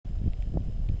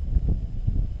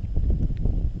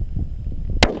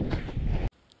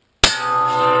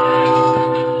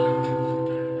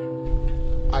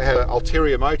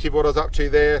ulterior motive what I was up to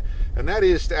there, and that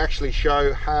is to actually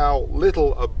show how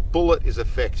little a bullet is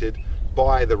affected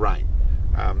by the rain.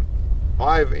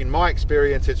 In my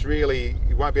experience, it's really,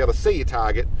 you won't be able to see your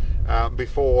target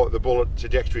before the bullet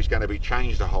trajectory is going to be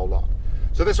changed a whole lot.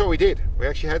 So that's what we did. We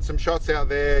actually had some shots out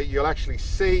there. You'll actually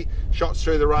see shots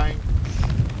through the rain.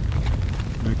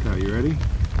 Okay, you ready?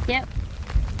 Yep.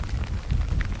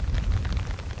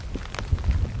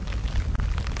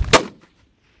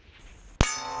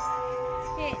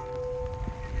 Yeah.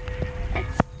 That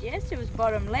suggests it was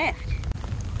bottom left.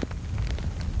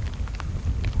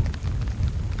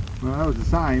 Well, that was the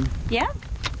same. Yeah.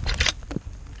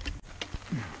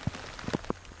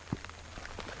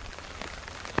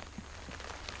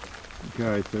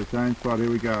 Okay, so same spot,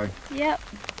 here we go. Yep.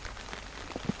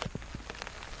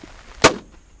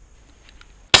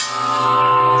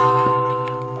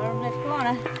 Bottom left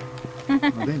corner.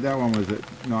 I think that one was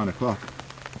at 9 o'clock.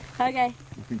 Okay. I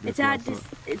think that's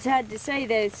It's hard to see.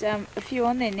 There's a few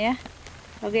on there now.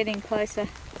 I'll get in closer.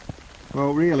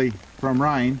 Well, really, from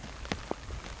rain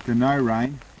to no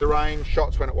rain. The rain,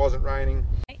 shots when it wasn't raining.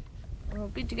 Well,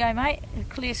 good to go, mate.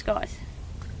 Clear skies.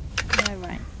 No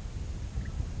rain.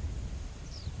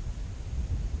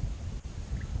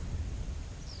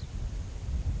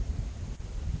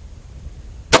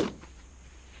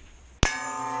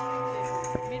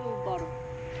 Middle bottom.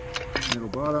 Middle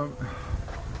bottom.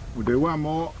 We'll do one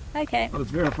more. Okay.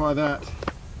 Let's verify that.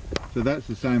 So that's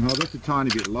the same hole. That's a tiny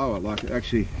bit lower. Like,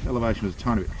 actually, elevation was a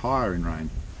tiny bit higher in rain.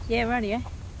 Yeah, rightio.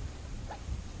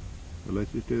 So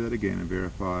let's just do that again and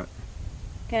verify it.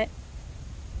 Okay.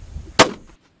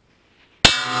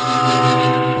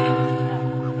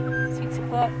 6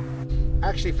 o'clock.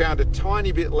 Actually found a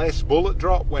tiny bit less bullet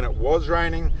drop when it was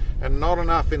raining, and not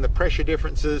enough in the pressure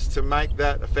differences to make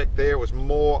that effect there. It was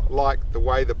more like the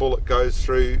way the bullet goes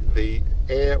through the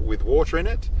air with water in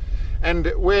it.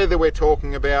 And whether we're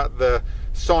talking about the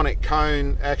sonic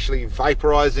cone actually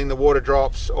vaporizing the water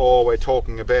drops, or we're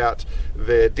talking about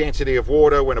the density of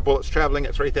water when a bullet's traveling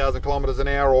at 3,000 kilometers an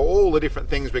hour, or all the different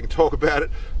things we can talk about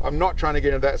it, I'm not trying to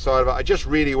get into that side of it. I just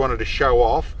really wanted to show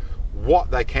off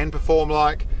what they can perform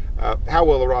like, how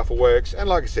well the rifle works, and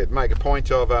like I said, make a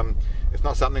point of it's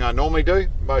not something I normally do.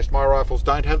 Most of my rifles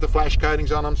don't have the flash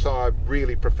coatings on them, so I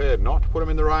really prefer not to put them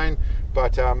in the rain.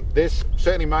 But this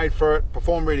certainly made for it,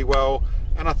 performed really well,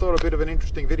 and I thought a bit of an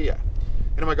interesting video.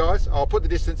 Anyway guys, I'll put the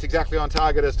distance exactly on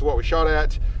target as to what we shot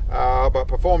at, but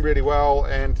performed really well,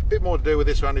 and a bit more to do with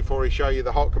this one before we show you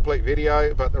the whole complete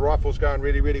video, but the rifle's going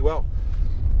really, really well.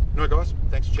 Anyway guys,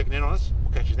 thanks for checking in on us.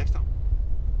 We'll catch you next time.